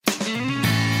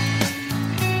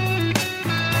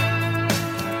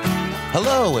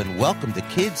Hello and welcome to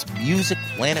Kids Music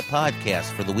Planet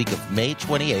Podcast for the week of May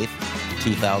 28th,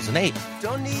 2008.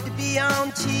 Don't need to be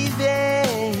on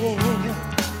TV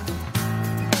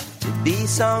to be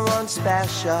someone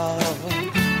special.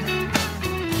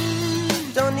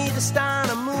 Don't need to star in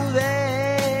a movie.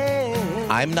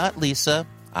 I'm not Lisa,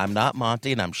 I'm not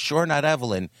Monty, and I'm sure not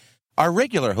Evelyn. Our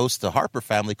regular host, the Harper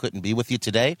family, couldn't be with you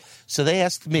today, so they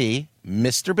asked me,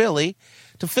 Mr. Billy,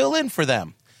 to fill in for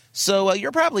them. So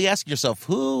you're probably asking yourself,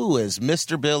 who is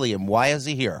Mr. Billy and why is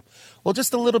he here? Well,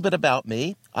 just a little bit about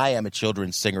me. I am a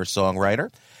children's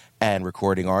singer-songwriter and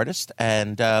recording artist,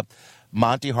 and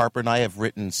Monty Harper and I have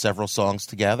written several songs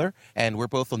together, and we're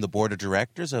both on the board of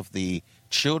directors of the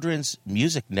Children's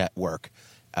Music Network.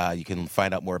 You can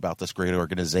find out more about this great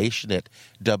organization at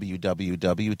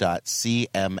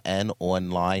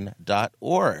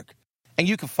www.cmnonline.org. And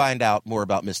you can find out more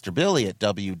about Mr. Billy at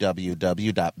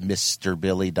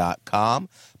www.mrbilly.com.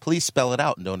 Please spell it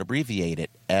out and don't abbreviate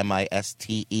it,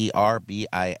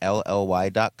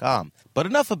 MISTERBILLY.com. But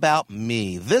enough about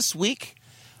me. This week,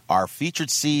 our featured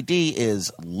CD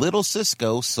is Little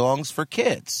Cisco Songs for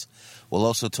Kids. We'll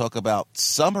also talk about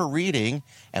summer reading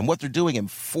and what they're doing in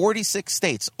 46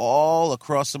 states all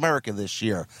across America this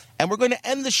year. And we're going to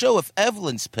end the show with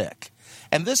Evelyn's pick.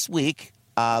 And this week,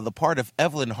 the part of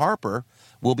Evelyn Harper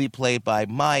will be played by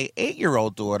my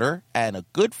 8-year-old daughter and a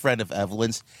good friend of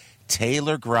Evelyn's,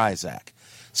 Taylor Gryzak.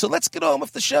 So let's get on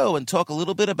with the show and talk a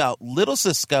little bit about Little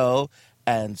Cisco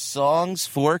and songs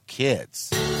for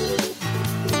kids.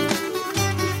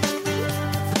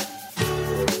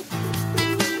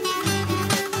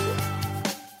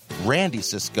 Randy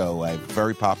Cisco, a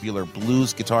very popular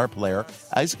blues guitar player.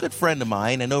 He's a good friend of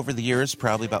mine, and over the years,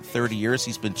 probably about 30 years,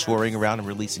 he's been touring around and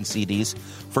releasing CDs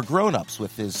for grown-ups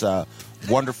with his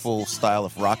wonderful style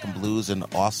of rock and blues and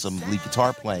awesome lead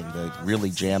guitar playing that really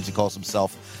jams. He calls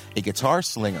himself a guitar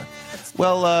slinger.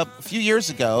 Well, a few years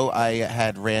ago, I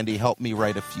had Randy help me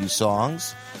write a few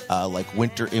songs, like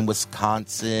Winter in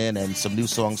Wisconsin and some new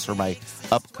songs for my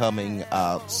upcoming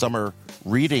summer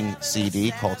reading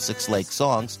CD called Six Lake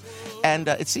Songs. And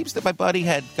it seems that my buddy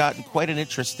had gotten quite an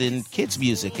interest in kids'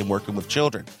 music and working with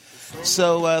children.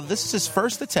 So this is his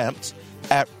first attempt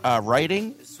at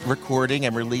writing, recording,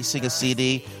 and releasing a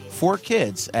CD for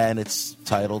kids. And it's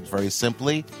titled very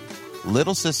simply,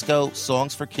 Little Cisco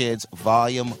Songs for Kids,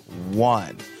 Volume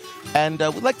 1. And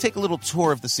we'd like to take a little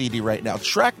tour of the CD right now.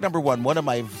 Track number 1, one of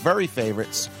my very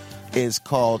favorites, is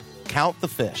called Count the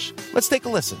Fish. Let's take a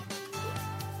listen.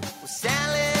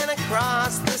 Sailing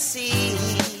across the sea,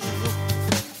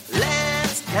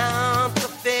 let's count the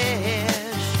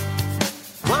fish.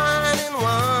 1 and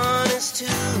 1 is 2,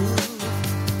 2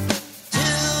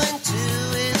 and 2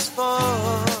 is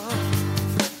 4,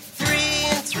 3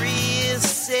 and 3 is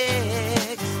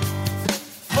 6,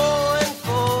 4 and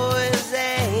 4 is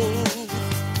 8.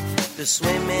 They're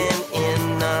swimming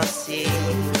in the sea,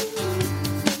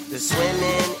 they're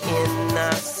swimming in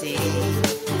the sea.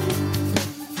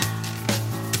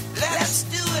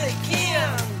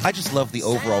 I just love the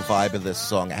overall vibe of this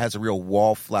song. It has a real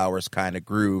Wallflowers kind of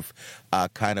groove,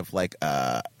 kind of like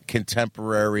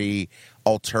contemporary,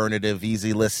 alternative,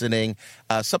 easy listening.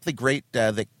 Something great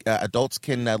that adults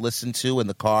can listen to in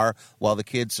the car while the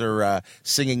kids are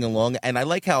singing along. And I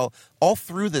like how all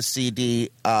through the CD,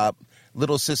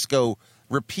 Little Cisco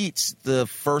repeats the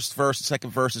first verse, second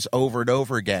verses over and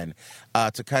over again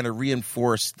to kind of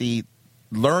reinforce the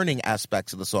learning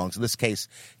aspects of the songs, in this case,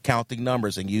 counting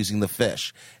numbers and using the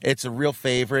fish. It's a real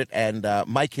favorite, and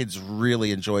my kids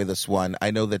really enjoy this one.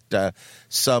 I know that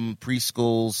some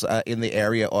preschools in the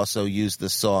area also use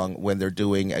this song when they're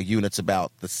doing units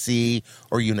about the sea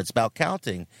or units about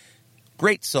counting.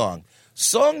 Great song.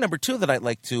 Song number 2 that I'd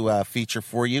like to feature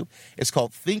for you is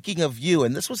called Thinking of You,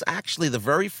 and this was actually the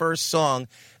very first song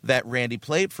that Randy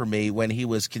played for me when he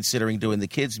was considering doing the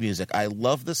kids' music. I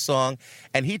love this song,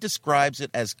 and he describes it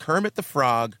as Kermit the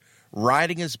Frog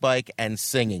riding his bike and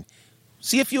singing.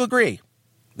 See if you agree.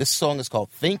 This song is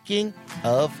called Thinking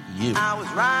of You. I was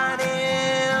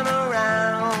riding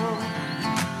around,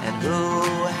 and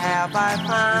who have I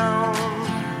found?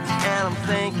 And I'm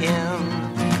thinking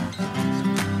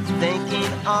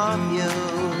of you.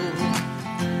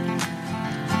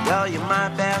 Well, you're my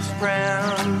best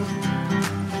friend,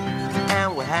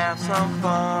 and we'll have some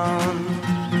fun.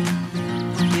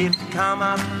 If you come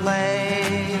out to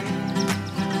play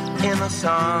in the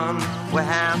sun, we'll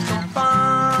have some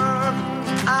fun.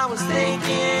 I was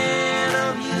thinking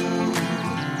of you.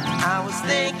 I was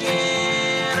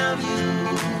thinking of you.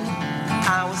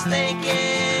 I was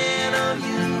thinking of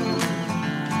you.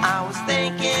 I was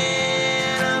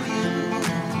thinking of you.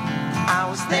 I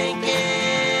was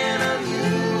thinking of you.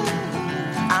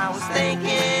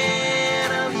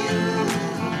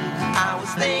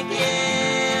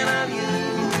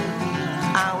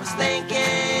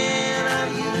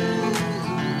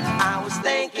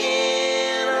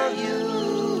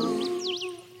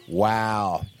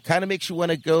 Wow. Kind of makes you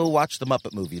want to go watch the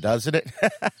Muppet movie, doesn't it?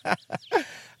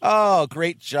 Oh,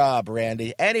 great job,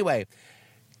 Randy. Anyway,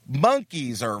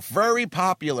 monkeys are very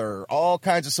popular. All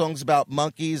kinds of songs about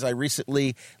monkeys. I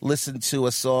recently listened to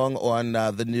a song on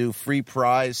the new Free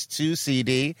Prize 2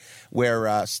 CD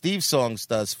where Steve Songs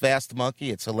does Fast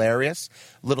Monkey. It's hilarious.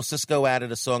 Little Cisco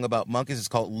added a song about monkeys. It's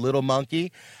called Little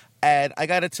Monkey. And I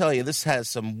got to tell you, this has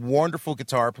some wonderful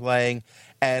guitar playing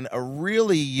and a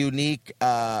really unique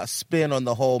spin on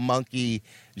the whole monkey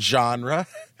genre.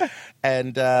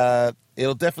 And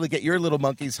it'll definitely get your little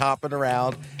monkeys hopping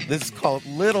around. This is called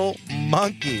Little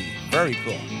Monkey. Very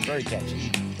cool. Very catchy.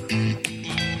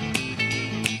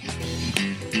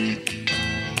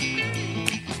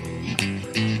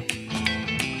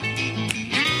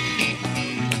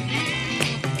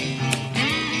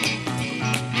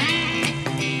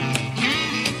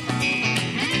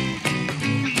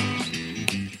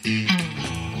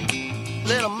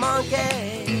 Little monkey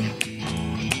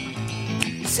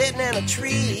sitting in a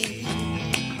tree.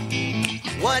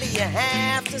 What do you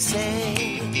have to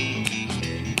say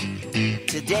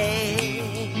today?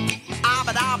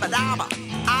 Abba dabba dabba,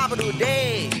 abba do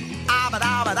day, abba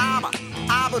dabba dabba,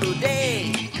 abba do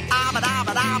day, abba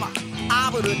dabba dabba,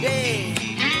 abba do day.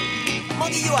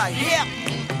 Monkey, you are hip,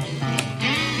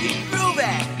 you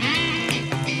groovy,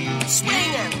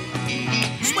 swinging,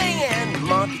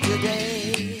 monkey today.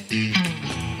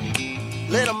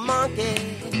 Little monkey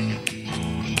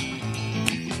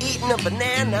eating a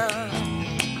banana.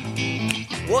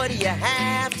 What do you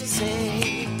have to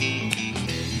say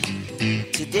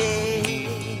today?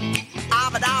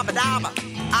 Abba dabba dabba,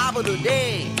 abba do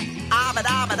day, abba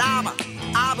dabba dabba,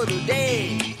 abba do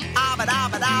day, abba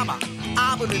dabba dabba,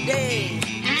 abba do day.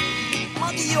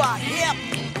 Monkey, you are hip,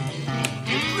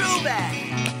 you groovy,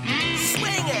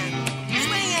 swinging,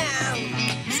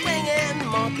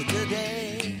 monkey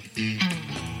today.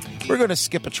 We're going to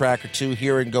skip a track or two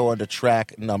here and go on to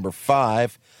track number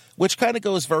 5, which kind of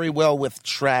goes very well with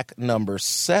track number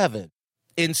 7.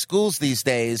 In schools these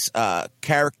days,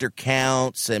 character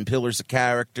counts and pillars of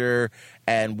character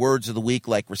and words of the week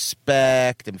like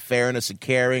respect and fairness and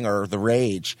caring are the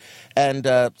rage. And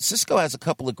Cisco has a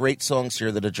couple of great songs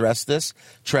here that address this.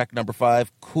 Track number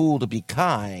 5, Cool to Be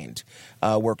Kind,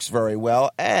 works very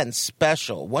well. And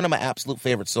Special. One of my absolute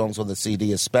favorite songs on the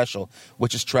CD is Special,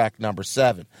 which is track number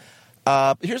 7.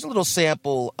 Here's a little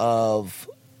sample of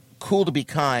Cool to Be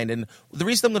Kind. And the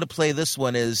reason I'm going to play this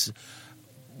one is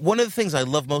one of the things I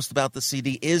love most about the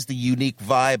CD is the unique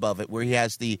vibe of it, where he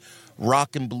has the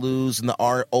rock and blues and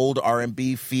the old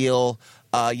R&B feel.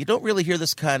 You don't really hear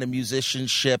this kind of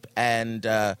musicianship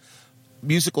and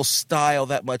musical style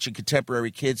that much in contemporary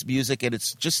kids' music, and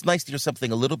it's just nice to hear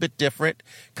something a little bit different,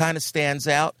 kind of stands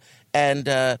out. And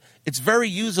it's very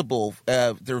usable.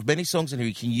 There are many songs in here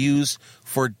you can use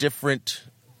for different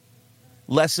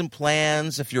lesson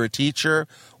plans if you're a teacher,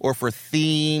 or for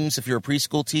themes if you're a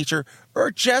preschool teacher, or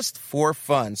just for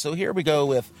fun. So here we go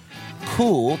with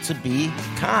Cool to Be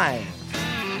Kind.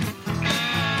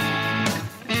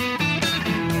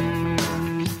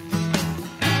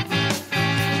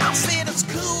 I'll say it's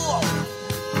cool.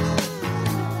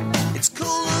 It's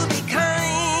cool to be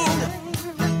kind.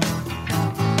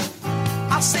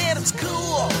 I'll say it's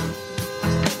cool.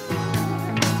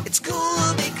 It's cool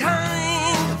to be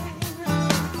kind.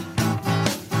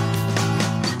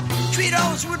 Treat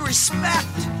others with respect,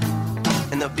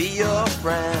 and they'll be your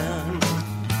friend.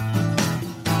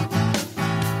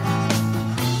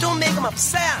 Don't make them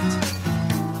upset.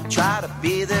 Try to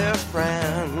be their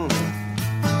friend.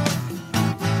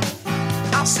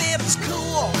 I'll say it's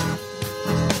cool.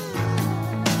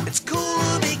 It's cool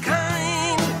to be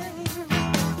kind.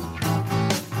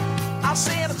 I'll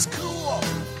say it's cool.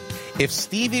 If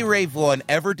Stevie Ray Vaughan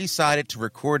ever decided to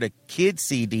record a kid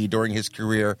CD during his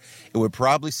career, it would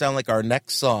probably sound like our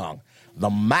next song, The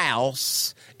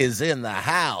Mouse is in the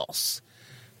House.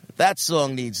 That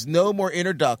song needs no more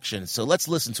introduction, so let's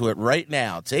listen to it right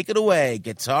now. Take it away,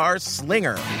 Guitar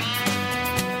Slinger.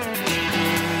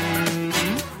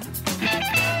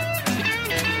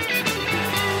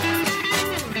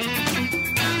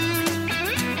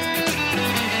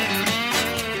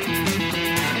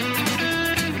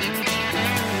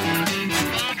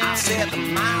 The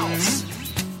mouse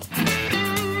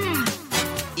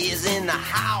is in the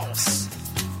house.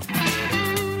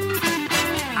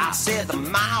 I said the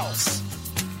mouse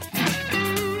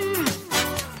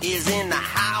is in the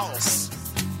house.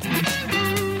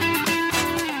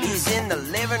 He's in the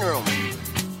living room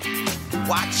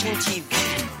watching TV.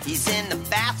 He's in the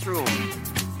bathroom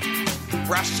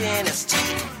brushing his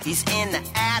teeth. He's in the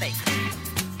attic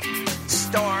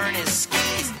storing his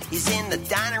skis. He's in the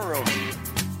dining room,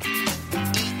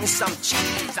 eating some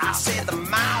cheese. I said the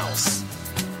mouse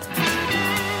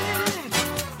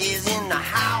is in the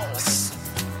house.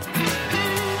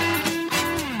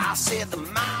 I said the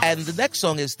mouse. And the next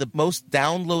song is the most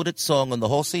downloaded song on the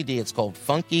whole CD. It's called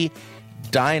Funky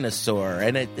Dinosaur.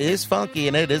 And it is funky,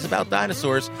 and it is about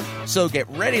dinosaurs. So get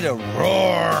ready to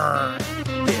roar.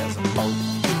 There's a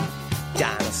funky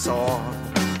dinosaur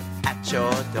at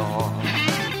your door.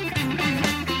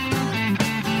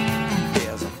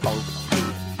 There's a funky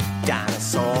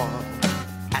dinosaur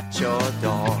at your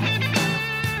door.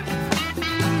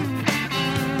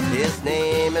 His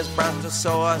name is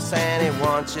Brontosaurus, and he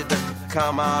wants you to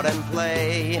come out and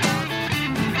play.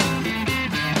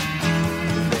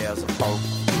 There's a funky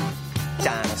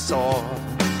dinosaur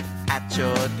at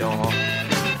your door.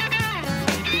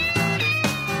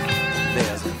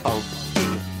 There's a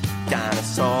funky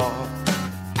dinosaur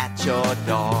at your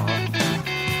door.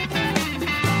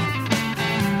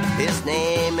 His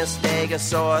name is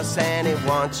Stegosaurus, and he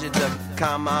wants you to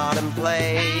come out and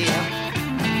play.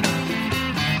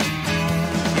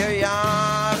 Your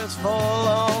yard is full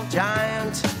of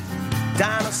giant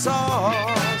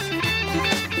dinosaurs,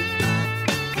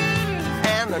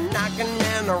 and they're knocking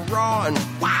and they're roaring,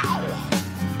 wow,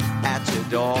 at your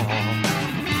door.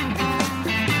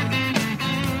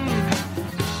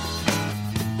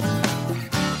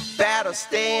 Better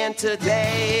stay in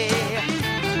today.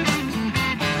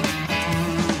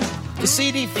 The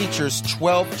CD features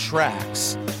 12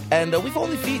 tracks, and we've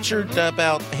only featured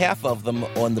about half of them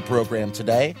on the program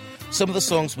today. Some of the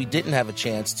songs we didn't have a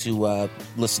chance to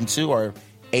listen to are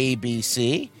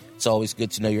ABC. It's always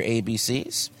good to know your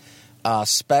ABCs.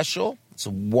 Special. It's a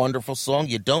wonderful song.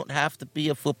 You don't have to be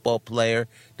a football player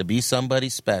to be somebody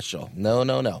special. No,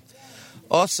 no, no.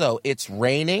 Also, It's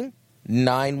Raining,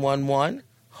 911,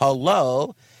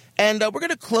 Hello. And we're going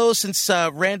to close, since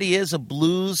Randy is a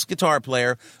blues guitar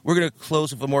player, we're going to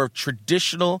close with a more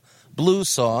traditional blues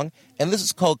song, and this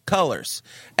is called Colors.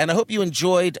 And I hope you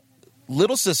enjoyed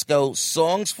Little Cisco,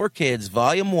 Songs for Kids,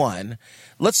 Volume 1.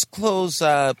 Let's close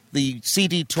the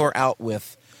CD tour out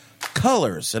with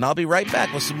Colors, and I'll be right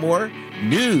back with some more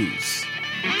news.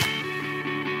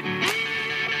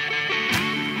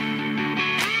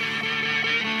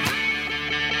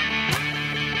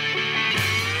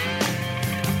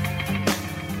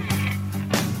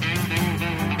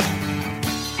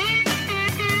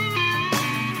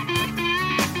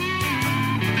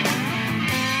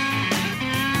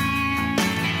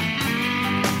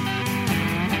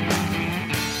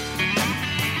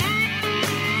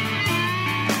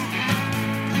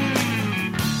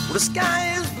 The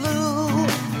sky is blue,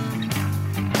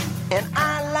 and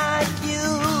I like you.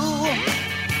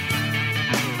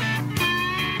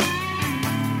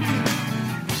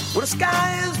 Well, the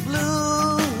sky is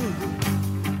blue,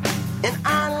 and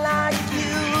I like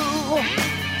you.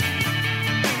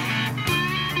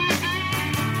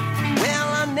 Well,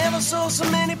 I never saw so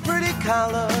many pretty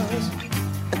colors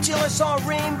until I saw a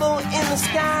rainbow in the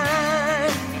sky.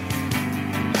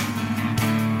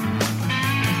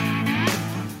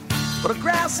 But the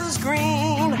grass is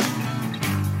green,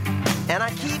 and I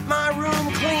keep my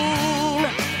room clean.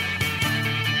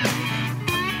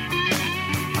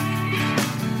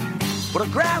 But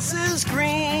the grass is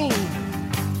green,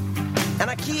 and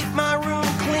I keep my room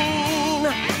clean.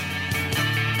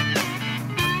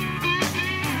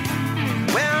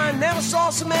 Well, I never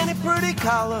saw so many pretty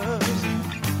colors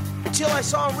until I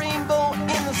saw a rainbow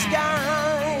in the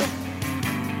sky.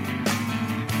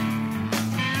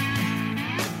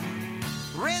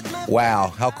 Wow,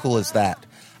 how cool is that?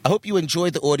 I hope you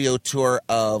enjoyed the audio tour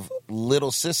of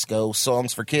Little Cisco,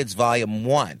 Songs for Kids, Volume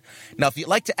 1. Now, if you'd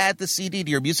like to add the CD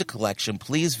to your music collection,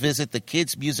 please visit the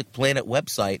Kids Music Planet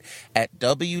website at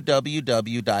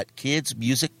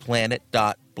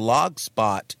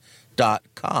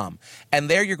www.kidsmusicplanet.blogspot.com. And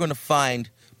there you're going to find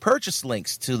purchase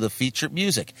links to the featured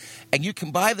music. And you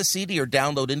can buy the CD or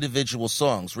download individual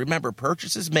songs. Remember,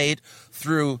 purchases made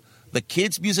through the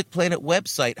Kids Music Planet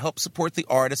website help support the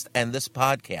artist and this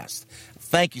podcast.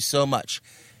 Thank you so much.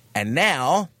 And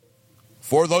now,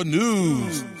 for the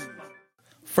news.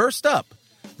 First up,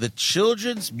 the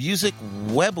Children's Music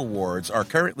Web Awards are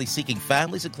currently seeking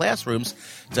families and classrooms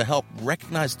to help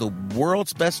recognize the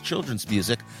world's best children's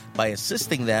music by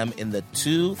assisting them in the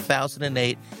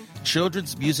 2008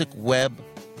 Children's Music Web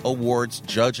Awards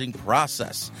judging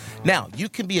process. Now, you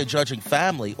can be a judging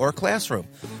family or classroom,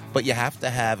 but you have to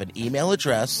have an email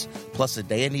address plus a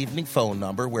day and evening phone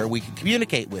number where we can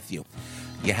communicate with you.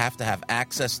 You have to have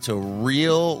access to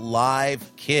real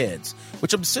live kids,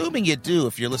 which I'm assuming you do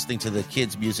if you're listening to the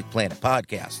Kids Music Planet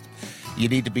podcast. You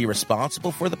need to be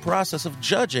responsible for the process of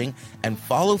judging and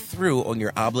follow through on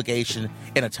your obligation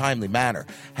in a timely manner.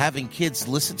 Having kids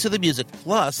listen to the music,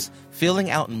 plus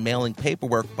filling out and mailing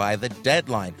paperwork by the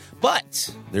deadline.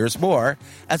 But there's more.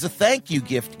 As a thank you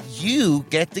gift, you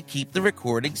get to keep the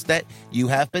recordings that you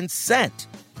have been sent.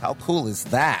 How cool is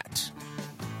that?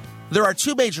 There are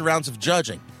 2 major rounds of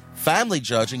judging. Family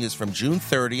judging is from June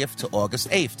 30th to August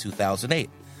 8th, 2008.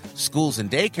 Schools and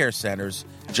daycare centers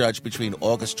judge between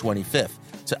August 25th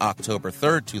to October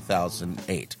 3rd,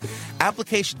 2008.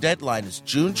 Application deadline is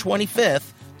June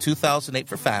 25th, 2008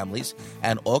 for families,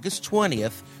 and August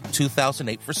 20th,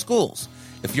 2008 for schools.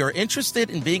 If you're interested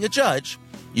in being a judge,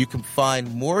 you can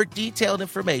find more detailed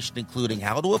information, including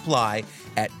how to apply,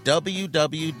 at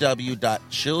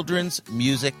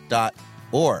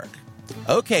www.childrensmusic.org.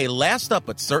 Okay, last up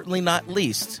but certainly not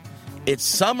least, it's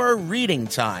summer reading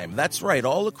time. That's right,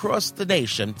 all across the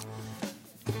nation,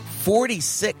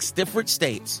 46 different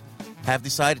states have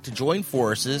decided to join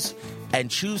forces and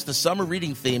choose the summer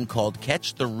reading theme called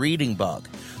Catch the Reading Bug.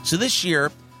 So this year,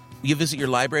 you visit your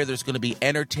library, there's going to be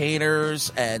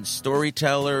entertainers and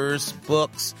storytellers,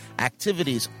 books,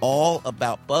 activities all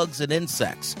about bugs and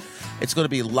insects. It's going to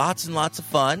be lots and lots of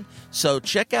fun. So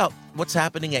check out what's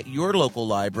happening at your local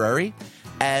library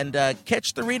and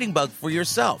catch the reading bug for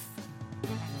yourself.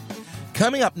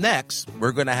 Coming up next,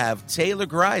 we're going to have Taylor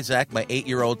Gryzak, my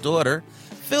 8-year-old daughter,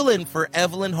 fill in for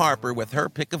Evelyn Harper with her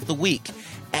pick of the week.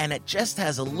 And it just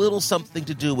has a little something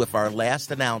to do with our last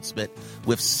announcement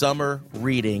with summer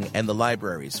reading and the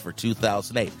libraries for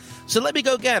 2008. So let me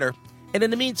go get her. And in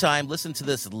the meantime, listen to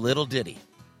this little ditty.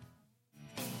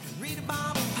 Read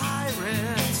about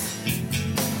pirates.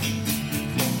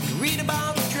 Read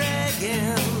about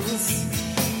dragons.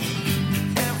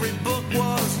 Every book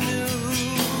was new.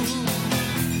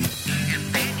 And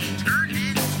then he turned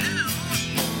into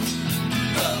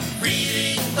a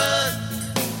reading bug.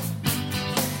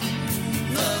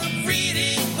 The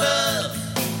reading bug.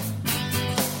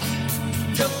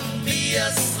 Don't be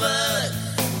a slug.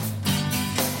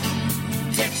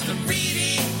 Catch the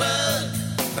reading bug.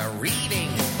 The reading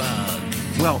bug.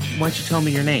 Well, why don't you tell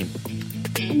me your name?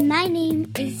 My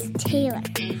name is Taylor.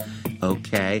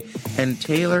 Okay. And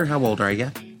Taylor, how old are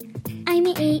you? I'm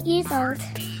 8 years old.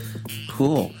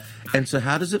 Cool. And so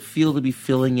how does it feel to be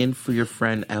filling in for your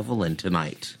friend Evelyn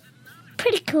tonight?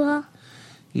 Pretty cool.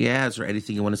 Yeah, is there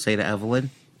anything you want to say to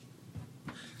Evelyn?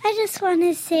 I just want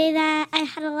to say that I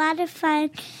had a lot of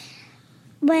fun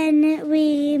when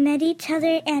we met each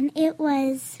other, and it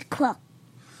was cool.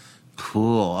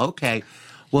 Cool. Okay.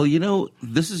 Well, you know,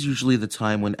 this is usually the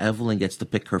time when Evelyn gets to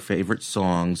pick her favorite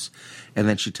songs, and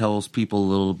then she tells people a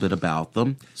little bit about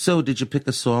them. So, did you pick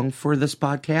a song for this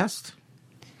podcast?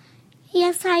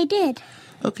 Yes, I did.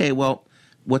 Okay, well,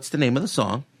 what's the name of the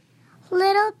song?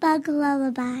 Little Bug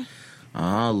Lullaby.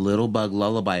 Ah, Little Bug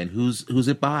Lullaby. And who's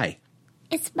it by?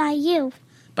 It's by you.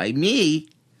 By me?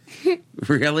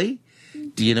 Really?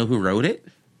 Do you know who wrote it?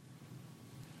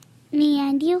 Me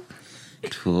and you.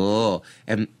 Cool.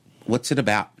 And what's it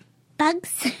about?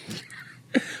 Bugs.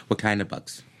 What kind of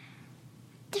bugs?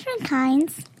 Different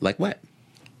kinds. Like what?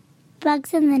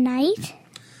 Bugs in the night.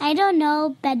 I don't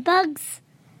know. Bed bugs.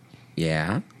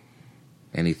 Yeah.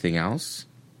 Anything else?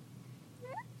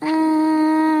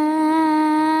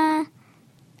 I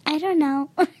don't know.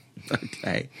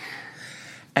 Okay.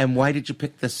 And why did you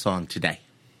pick this song today?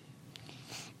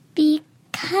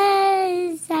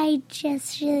 Because I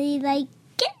just really like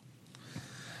it.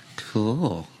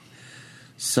 Cool.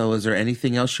 So is there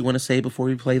anything else you want to say before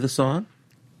we play the song?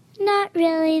 Not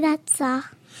really, that's all.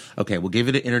 Okay, we'll give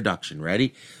it an introduction.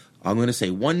 Ready? I'm going to say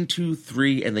 1, 2,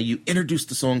 3, and then you introduce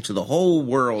the song to the whole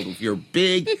world with your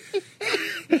big,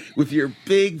 with your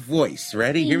big voice.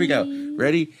 Ready? Here we go.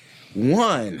 Ready?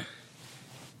 1,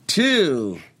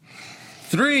 2,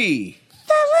 3.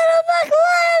 The Little Bug Lullaby!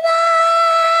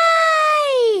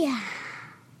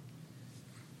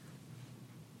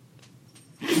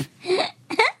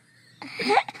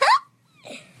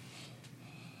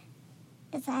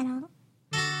 Is that all?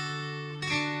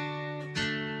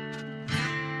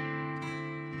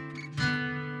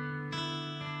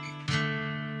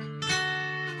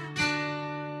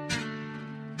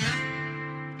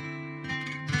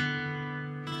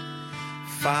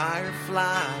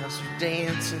 Fireflies are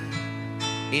dancing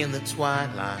in the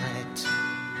twilight.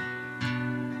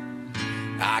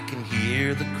 I can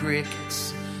hear the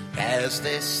crickets as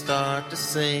they start to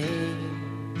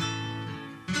sing.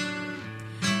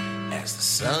 As the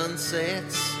sun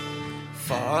sets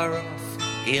far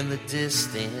off in the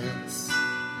distance,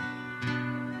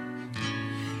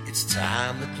 it's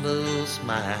time to close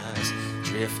my eyes,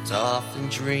 drift off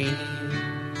and dream.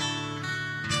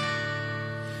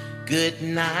 Good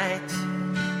night,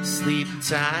 sleep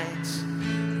tight,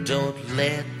 don't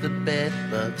let the bed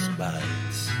bugs bite.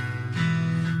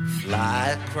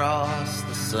 Fly across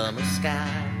the summer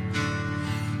sky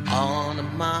on a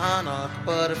monarch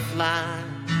butterfly.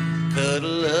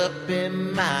 Cuddle up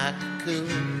in my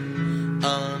cocoon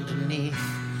underneath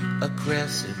a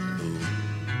crescent moon.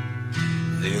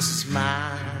 This is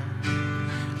my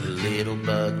little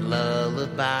bug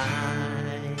lullaby.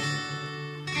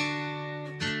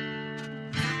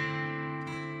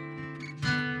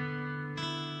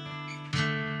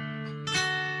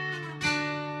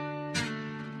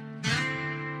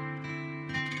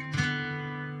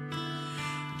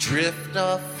 Drift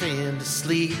off into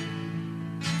sleep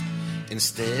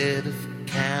instead of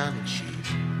counting sheep.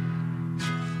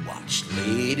 Watch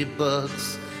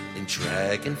ladybugs and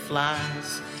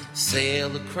dragonflies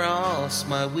sail across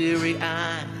my weary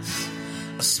eyes.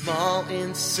 A small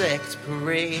insect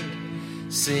parade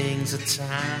sings a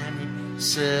tiny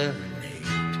serenade.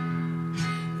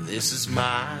 This is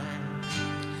my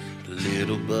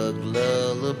little bug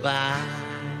lullaby.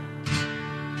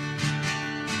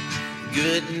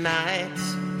 Good night,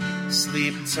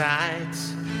 sleep tight,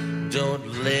 don't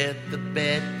let the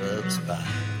bedbugs bite.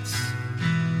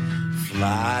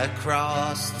 Fly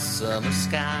across the summer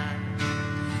sky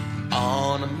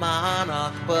on a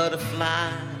monarch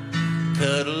butterfly.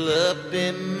 Cuddle up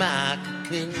in my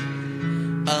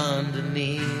cocoon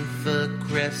underneath a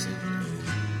crescent moon.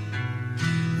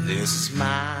 This is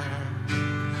my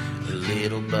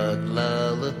little bug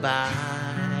lullaby.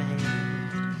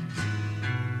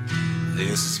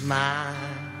 This is my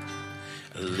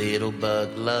little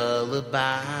bug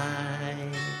lullaby.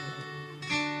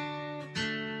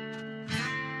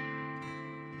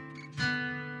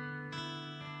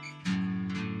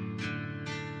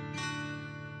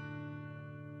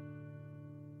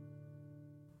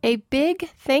 A big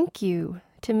thank you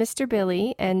to Mr.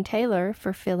 Billy and Taylor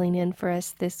for filling in for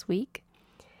us this week.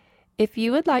 If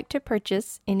you would like to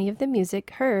purchase any of the music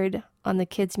heard on the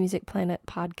Kids Music Planet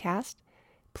podcast,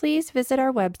 please visit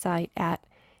our website at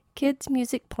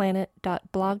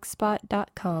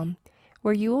kidsmusicplanet.blogspot.com,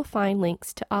 where you will find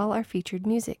links to all our featured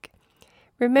music.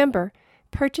 Remember,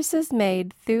 purchases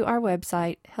made through our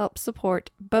website help support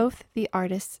both the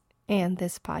artists and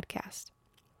this podcast.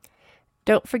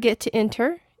 Don't forget to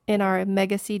enter in our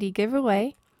Mega CD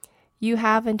giveaway. You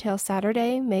have until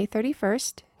Saturday, May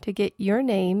 31st to get your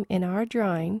name in our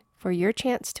drawing for your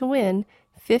chance to win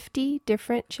 50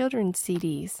 different children's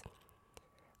CDs.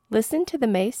 Listen to the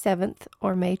May 7th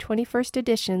or May 21st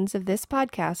editions of this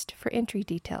podcast for entry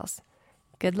details.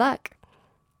 Good luck!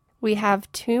 We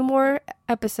have 2 more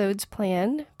episodes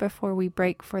planned before we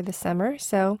break for the summer,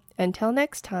 so until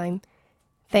next time,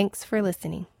 thanks for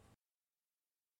listening.